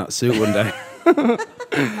see you in that suit one day.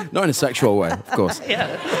 Not in a sexual way, of course.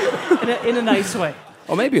 Yeah, in a nice way.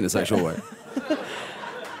 Or maybe in a sexual way.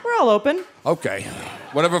 We're all open. Okay.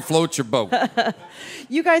 Whatever floats your boat.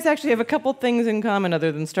 You guys actually have a couple things in common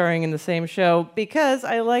other than starring in the same show, because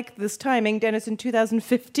I like this timing. Dennis, in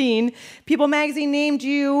 2015, People magazine named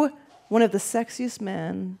you one of the sexiest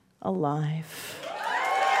men alive.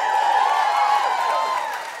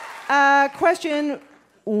 Question,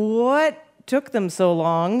 what took them so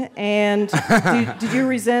long? And did you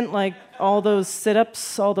resent like all those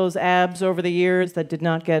sit-ups, all those abs over the years that did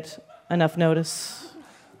not get enough notice?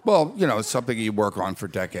 Well, you know, it's something you work on for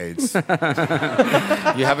decades. You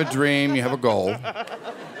have a dream, you have a goal.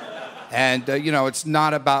 And, you know, it's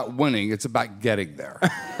not about winning, it's about getting there.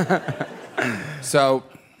 So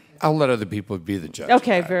I'll let other people be the judge.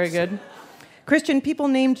 Okay, very good. Christian, People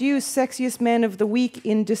named you Sexiest Man of the Week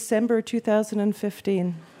in December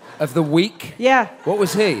 2015. Of the week? Yeah. What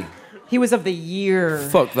was he? He was of the year.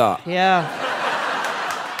 Fuck that. Yeah.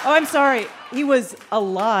 Oh, I'm sorry. He was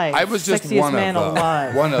alive. I was just Sexiest one man of the.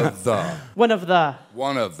 alive. One of the. One of the.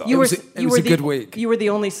 One of the. It was a good week. You were the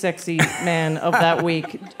only sexy man of that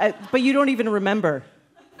week. But you don't even remember.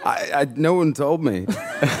 No one told me.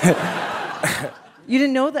 You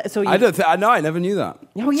didn't know that? So you, I know. I never knew that.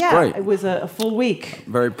 Oh, It's yeah. great. It was a full week.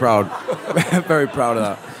 Very proud. Very proud of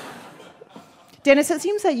that. Dennis, it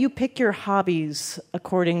seems that you pick your hobbies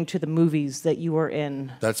according to the movies that you are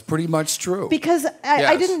in. That's pretty much true. Because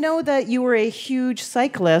I didn't know that you were a huge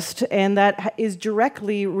cyclist, and that is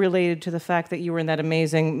directly related to the fact that you were in that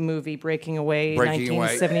amazing movie, Breaking Away,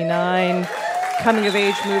 1979,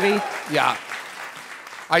 coming-of-age movie. Yeah.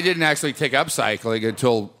 I didn't actually take up cycling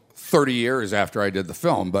until 30 years after I did the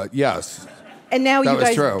film, but yes. And now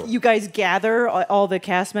That you guys gather all the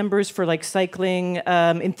cast members for like cycling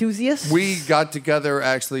enthusiasts? We got together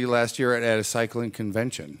actually last year at a cycling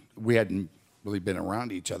convention. We hadn't really been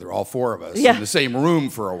around each other, all four of us, in the same room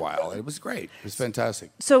for a while. It was great. It was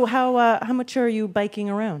fantastic. So how much are you biking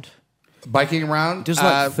around? Biking around? Does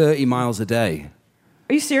like 30 miles a day.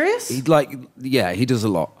 Are you serious? He does a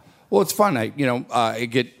lot. Well, it's fun. I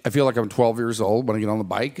feel like I'm 12 years old when I get on the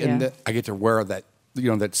bike, and I get to wear that,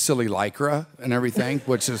 that silly Lycra and everything,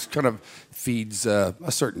 which is kind of feeds a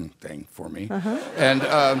certain thing for me.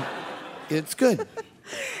 And it's good.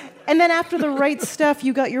 And then after the right stuff,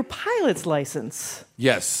 you got your pilot's license.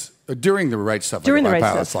 Yes. During the right stuff, During I got the my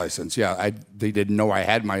right pilot's stuff. license. Yeah, they didn't know I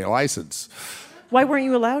had my license. Why weren't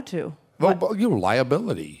you allowed to? Well,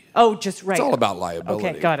 liability. Oh, just right. It's all about liability.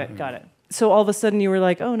 Okay, got it. So all of a sudden you were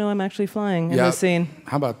like, oh no, I'm actually flying in this scene.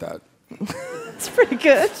 How about that? It's pretty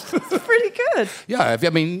good. It's pretty good. Yeah,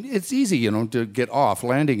 it's easy, to get off.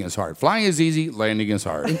 Landing is hard. Flying is easy, landing is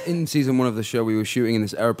hard. In season 1 of the show, we were shooting in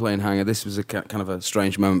this airplane hangar. This was a kind of a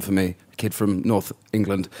strange moment for me, a kid from North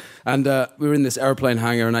England. And we were in this airplane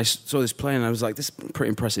hangar, and I saw this plane, and I was like, this is a pretty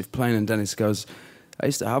impressive plane. And Dennis goes, I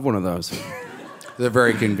used to have one of those. They're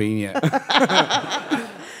very convenient.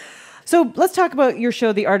 So let's talk about your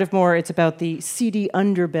show, The Art of More. It's about the seedy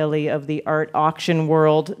underbelly of the art auction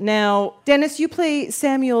world. Now, Dennis, you play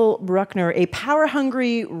Samuel Bruckner, a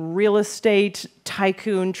power-hungry real estate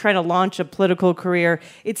tycoon trying to launch a political career.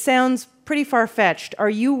 It sounds pretty far-fetched. Are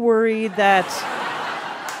you worried that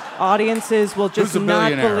audiences will just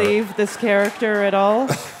not believe this character at all?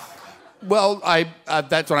 Well,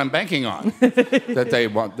 that's what I'm banking on. That they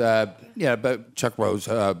want. But Chuck Rose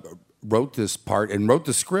wrote this part and wrote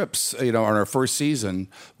the scripts, on our first season,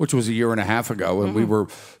 which was a year and a half ago, and we were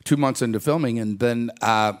 2 months into filming, and then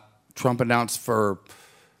Trump announced that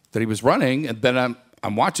he was running, and then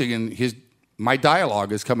I'm watching, and my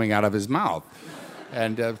dialogue is coming out of his mouth.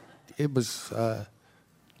 And it was...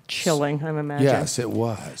 chilling, I'm imagining. Yes, it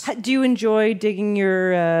was. Do you enjoy digging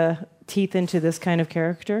your teeth into this kind of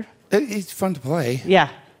character? It's fun to play. Yeah.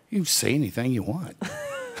 You say anything you want.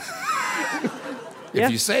 Yeah.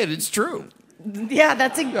 If you say it, it's true. Yeah,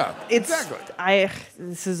 it's exactly.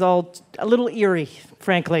 This is all a little eerie,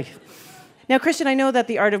 frankly. Now, Christian, I know that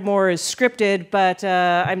The Art of More is scripted, but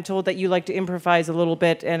I'm told that you like to improvise a little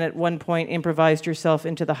bit, and at one point improvised yourself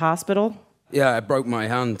into the hospital. Yeah, I broke my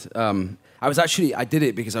hand. I did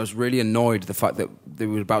it because I was really annoyed the fact that they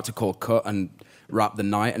were about to call cut and wrap the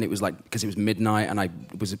night, and it was because it was midnight, and I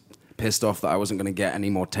was pissed off that I wasn't going to get any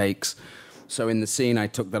more takes. So in the scene, I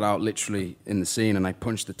took that out literally in the scene, and I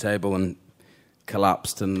punched the table and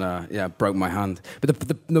collapsed and broke my hand. But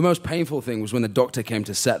the most painful thing was when the doctor came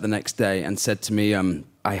to set the next day and said to me,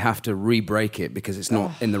 I have to re-break it because it's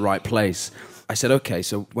not in the right place. I said, okay,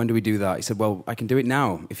 so when do we do that? He said, well, I can do it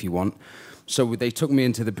now if you want. So they took me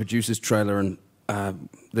into the producer's trailer, and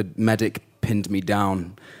the medic pinned me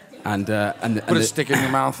down. And put a stick in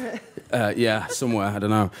your mouth? Yeah, somewhere, I don't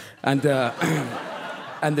know. And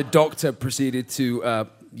and the doctor proceeded to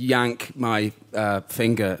yank my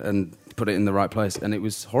finger and put it in the right place, and it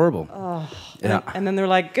was horrible. Oh, yeah. And then they're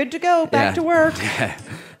like, good to go, back to work. Yeah.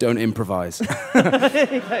 Don't improvise.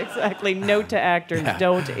 Exactly. Note to actors,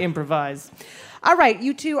 don't improvise. All right,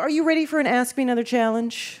 you two, are you ready for an Ask Me Another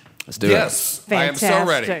challenge? Let's do it. Yes, Fantastic. I am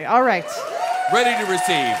so ready. All right. Ready to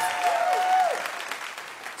receive.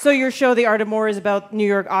 So your show, The Art of More, is about New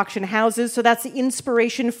York auction houses. So that's the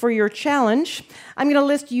inspiration for your challenge. I'm going to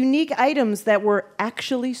list unique items that were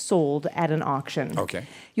actually sold at an auction. Okay.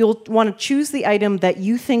 You'll want to choose the item that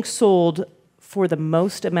you think sold for the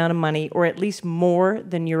most amount of money, or at least more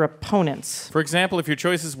than your opponents. For example, if your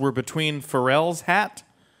choices were between Pharrell's hat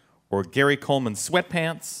or Gary Coleman's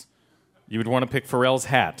sweatpants, you would want to pick Pharrell's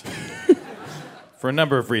hat. For a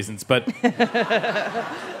number of reasons, but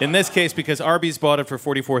in this case, because Arby's bought it for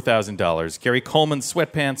 $44,000, Gary Coleman's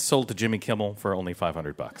sweatpants sold to Jimmy Kimmel for only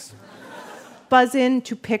 $500. Buzz in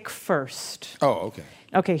to pick first. Oh, okay.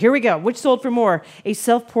 Okay, here we go. Which sold for more? A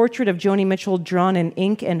self-portrait of Joni Mitchell drawn in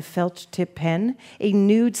ink and felt-tip pen? A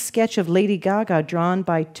nude sketch of Lady Gaga drawn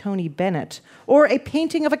by Tony Bennett? Or a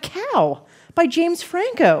painting of a cow by James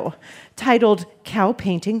Franco, titled Cow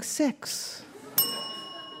Painting 6?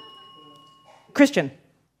 Christian.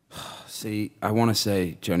 See, I want to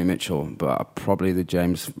say Joni Mitchell, but probably the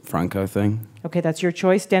James Franco thing. Okay, that's your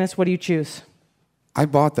choice. Dennis, what do you choose? I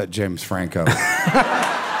bought that James Franco.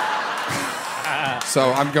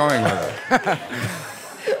 So I'm going with it.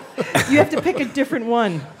 You have to pick a different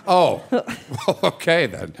one. Oh, well, okay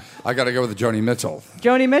then. I got to go with the Joni Mitchell.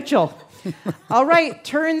 Joni Mitchell. All right,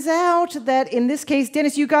 turns out that in this case,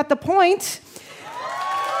 Dennis, you got the point.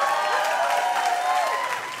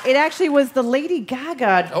 It actually was the Lady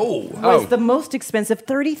Gaga was the most expensive,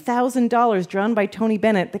 $30,000, drawn by Tony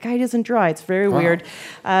Bennett. The guy doesn't draw. It's very weird.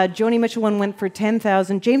 Joni Mitchell one went for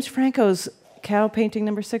 $10,000. James Franco's cow painting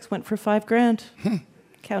number 6 went for $5,000.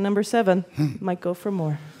 Cow number 7 might go for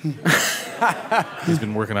more. He's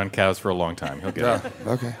been working on cows for a long time. He'll get it.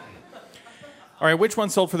 Okay. All right, which one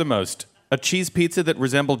sold for the most? A cheese pizza that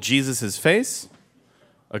resembled Jesus' face?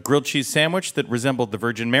 A grilled cheese sandwich that resembled the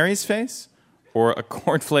Virgin Mary's face? Or a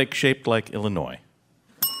cornflake shaped like Illinois?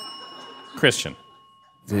 Christian.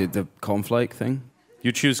 The cornflake thing?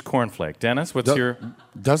 You choose cornflake. Dennis, what's your...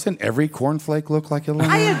 Doesn't every cornflake look like Illinois?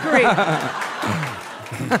 I agree.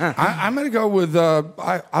 I'm going to go with...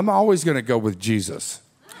 I'm always going to go with Jesus.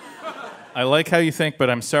 I like how you think, but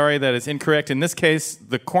I'm sorry that is incorrect. In this case,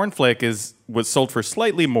 the cornflake was sold for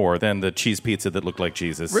slightly more than the cheese pizza that looked like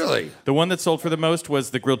Jesus. Really? The one that sold for the most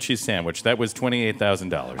was the grilled cheese sandwich. That was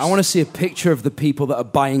 $28,000. I want to see a picture of the people that are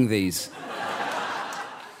buying these.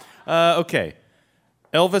 Okay.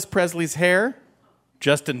 Elvis Presley's hair,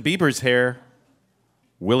 Justin Bieber's hair,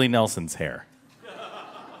 Willie Nelson's hair.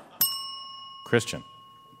 Christian.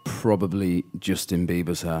 Probably Justin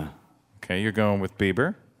Bieber's hair. Okay, you're going with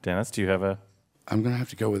Bieber. Dennis, do you have a... I'm going to have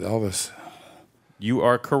to go with Elvis. You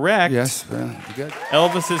are correct. Yes, good.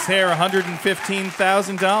 Elvis's hair,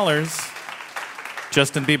 $115,000.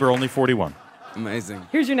 Justin Bieber, only $41,000. Amazing.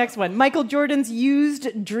 Here's your next one. Michael Jordan's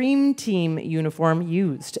used Dream Team uniform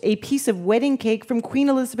used. A piece of wedding cake from Queen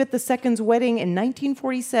Elizabeth II's wedding in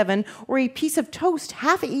 1947, or a piece of toast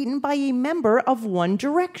half eaten by a member of One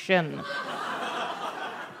Direction.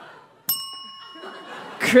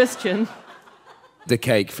 Christian. The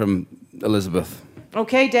cake from Elizabeth.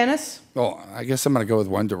 Okay, Dennis? Well, I guess I'm going to go with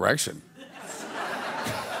One Direction.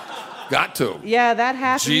 Got to. Yeah, that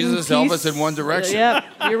happened. Jesus, Elvis in One Direction. Yep,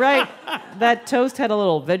 you're right. That toast had a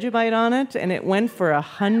little Vegemite on it, and it went for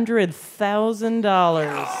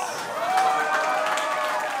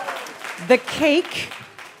 $100,000. The cake,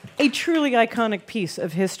 a truly iconic piece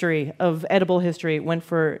of history, of edible history, went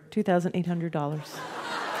for $2,800. All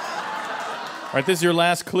right, this is your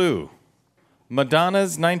last clue.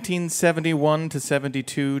 Madonna's 1971 to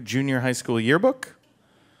 72 junior high school yearbook.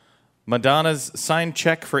 Madonna's signed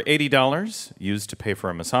check for $80 used to pay for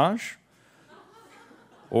a massage.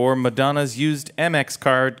 Or Madonna's used Amex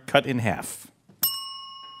card cut in half.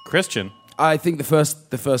 Christian. I think the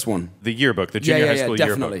first one. The yearbook, the junior high school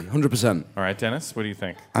definitely, yearbook. 100%. All right, Dennis, what do you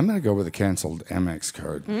think? I'm going to go with the canceled Amex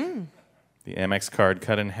card. The Amex card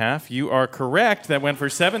cut in half. You are correct. That went for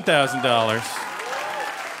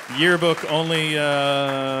 $7,000. Yearbook only.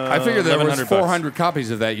 I figured there was 400 copies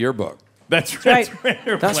of that yearbook. That's right.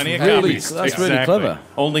 There are That's plenty of really- copies. that's really clever.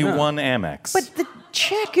 Only one Amex. But the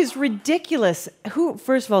check is ridiculous.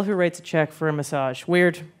 First of all, who writes a check for a massage?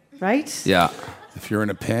 Weird, right? Yeah. If you're in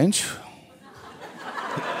a pinch.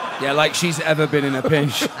 Yeah, like she's ever been in a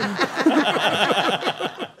pinch.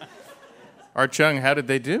 Art Chung, how did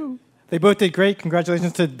they do? They both did great.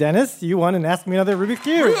 Congratulations to Dennis. You won and Ask Me Another Rubik's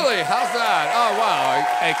Cube. Really? How's that? Oh,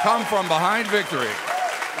 wow. A come from behind victory.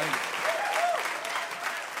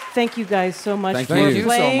 Thank you guys so much Thank for you.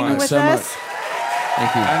 playing Thank you with so much. us.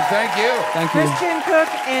 Thank you. And thank you. Thank you. Christian Cook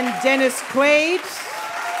and Dennis Quaid.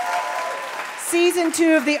 Season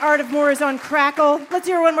 2 of The Art of More is on Crackle. Let's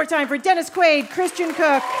hear it one more time for Dennis Quaid, Christian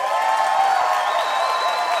Cook.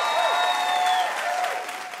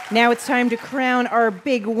 Now it's time to crown our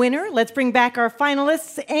big winner. Let's bring back our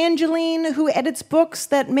finalists, Angeline, who edits books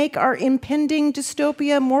that make our impending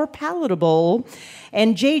dystopia more palatable,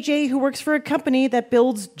 and JJ, who works for a company that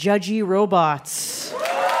builds judgy robots.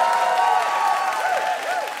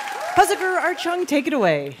 Puzzle Art Chung, take it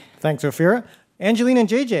away. Thanks, Ophira. Angeline and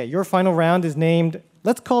JJ, your final round is named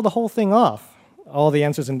Let's Call the Whole Thing Off. All the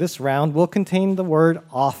answers in this round will contain the word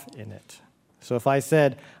off in it. So if I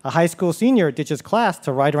said a high school senior ditches class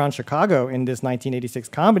to ride around Chicago in this 1986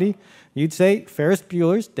 comedy, you'd say Ferris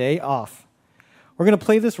Bueller's Day Off. We're going to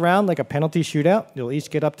play this round like a penalty shootout. You'll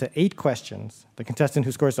each get up to 8 questions. The contestant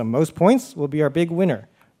who scores the most points will be our big winner.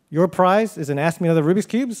 Your prize is an Ask Me Another Rubik's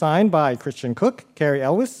Cube signed by Christian Cook, Carrie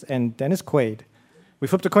Elwes, and Dennis Quaid. We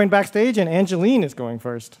flipped a coin backstage, and Angeline is going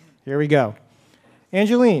first. Here we go.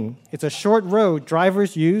 Angeline, it's a short road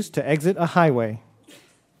drivers use to exit a highway.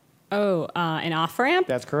 Oh, an off-ramp?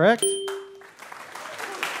 That's correct.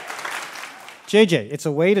 JJ, it's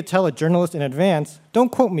a way to tell a journalist in advance, don't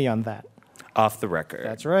quote me on that. Off the record.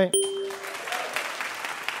 That's right.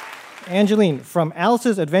 Angeline, from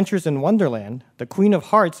Alice's Adventures in Wonderland, the Queen of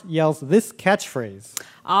Hearts yells this catchphrase.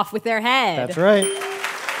 Off with their head. That's right.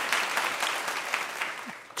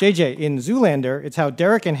 JJ, in Zoolander, it's how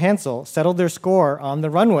Derek and Hansel settled their score on the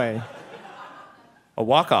runway. A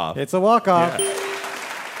walk-off. It's a walk-off. Yeah.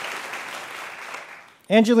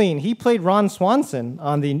 Angeline, he played Ron Swanson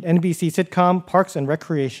on the NBC sitcom Parks and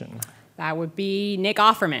Recreation. That would be Nick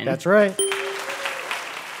Offerman. That's right.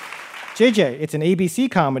 JJ, it's an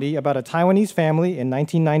ABC comedy about a Taiwanese family in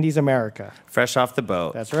 1990s America. Fresh off the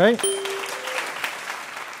boat. That's right.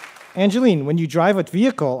 Angeline, when you drive a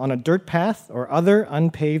vehicle on a dirt path or other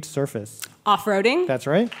unpaved surface. Off-roading. That's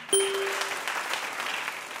right.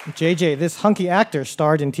 JJ, this hunky actor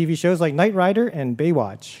starred in TV shows like Knight Rider and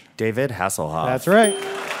Baywatch. David Hasselhoff. That's right.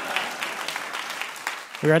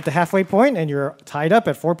 We're at the halfway point, and you're tied up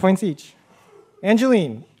at 4 points each.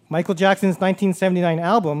 Angeline, Michael Jackson's 1979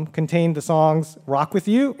 album contained the songs Rock With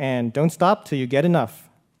You and Don't Stop Till You Get Enough.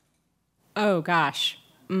 Oh, gosh.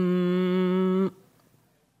 3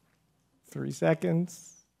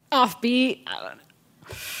 seconds. Offbeat. I don't know.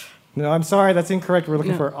 No, I'm sorry, that's incorrect. We're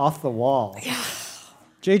looking for Off the Wall.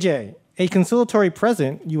 JJ, a conciliatory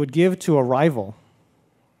present you would give to a rival.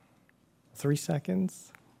 3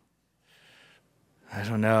 seconds. I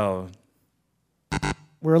don't know.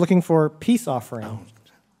 We're looking for Peace Offering. Oh.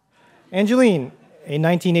 Angeline, a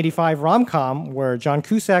 1985 rom-com where John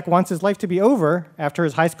Cusack wants his life to be over after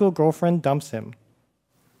his high school girlfriend dumps him.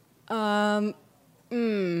 3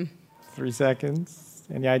 seconds.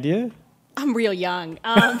 Any idea? I'm real young.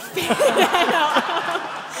 Let's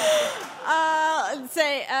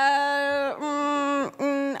say,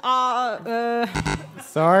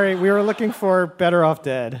 Sorry, we were looking for Better Off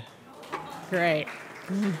Dead. Great.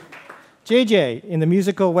 JJ, in the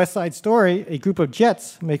musical West Side Story, a group of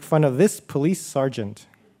Jets make fun of this police sergeant.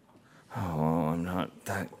 Oh, I'm not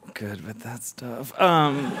that good with that stuff.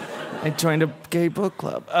 I joined a gay book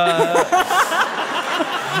club.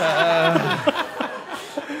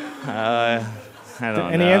 I don't know.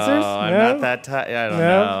 Any answers? I'm No? not that tight. I don't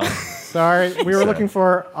No? know. Sorry, we were looking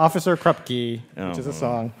for Officer Krupke, which is a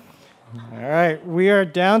song. All right, we are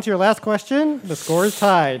down to your last question. The score is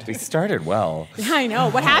tied. We started well. I know.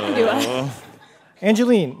 What happened to us?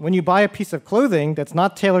 Angeline, when you buy a piece of clothing that's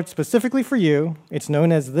not tailored specifically for you, it's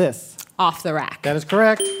known as this. Off the rack. That is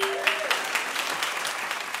correct.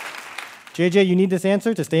 JJ, you need this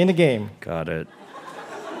answer to stay in the game. Got it.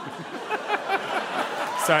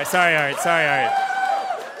 Sorry, Art.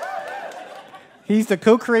 He's the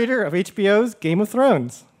co-creator of HBO's Game of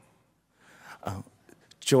Thrones.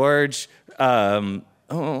 George.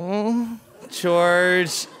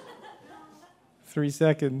 George. 3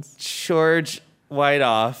 seconds. George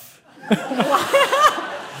Whiteoff.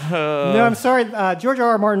 No, I'm sorry. George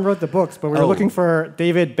R.R. Martin wrote the books, but we were looking for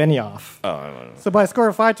David Benioff. So by a score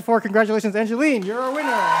of 5-4, congratulations, Angeline. You're our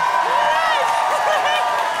winner.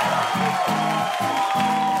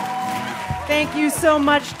 Thank you so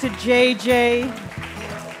much to JJ.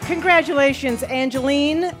 Congratulations,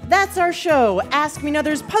 Angeline. That's our show. Ask Me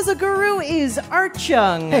Another's puzzle guru is Art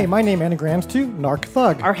Chung. Hey, my name anagrams to Narc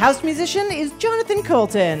Thug. Our house musician is Jonathan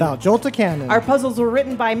Colton. Thou Jolta Cannon. Our puzzles were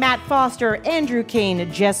written by Matt Foster, Andrew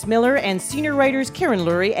Kane, Jess Miller, and senior writers Karen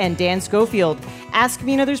Lurie and Dan Schofield. Ask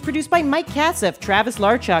Me Another's produced by Mike Kassif, Travis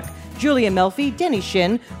Larchuk, Julia Melfi, Denny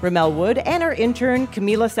Shin, Ramel Wood, and our intern,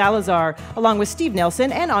 Camila Salazar, along with Steve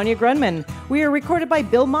Nelson and Anya Grunman. We are recorded by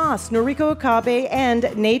Bill Moss, Noriko Okabe,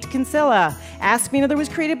 and Nate Kinsella. Ask Me Another was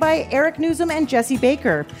created by Eric Newsom and Jesse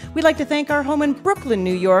Baker. We'd like to thank our home in Brooklyn,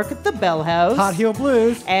 New York, the Bell House. Hot Heel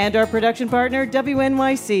Blues. And our production partner,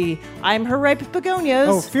 WNYC. I'm her ripe begonias.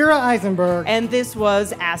 Ophira Eisenberg. And this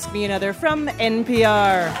was Ask Me Another from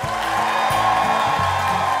NPR.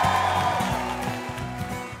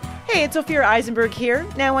 Hey, it's Ophira Eisenberg here.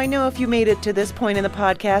 Now, I know if you made it to this point in the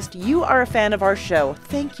podcast, you are a fan of our show.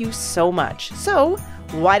 Thank you so much. So,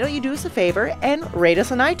 why don't you do us a favor and rate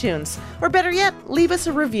us on iTunes? Or better yet, leave us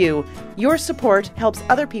a review. Your support helps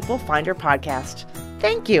other people find our podcast.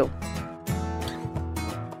 Thank you.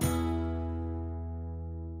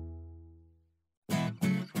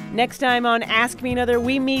 Next time on Ask Me Another,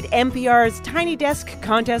 we meet NPR's Tiny Desk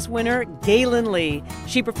contest winner, Galen Lee.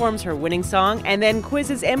 She performs her winning song and then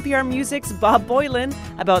quizzes NPR Music's Bob Boylan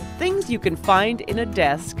about things you can find in a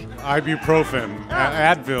desk. Ibuprofen,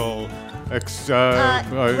 Advil,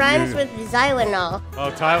 rhymes with Xylenol.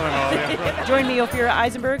 Oh, Tylenol. Yeah. Join me, Ophira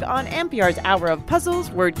Eisenberg, on NPR's Hour of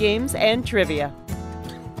Puzzles, Word Games, and Trivia.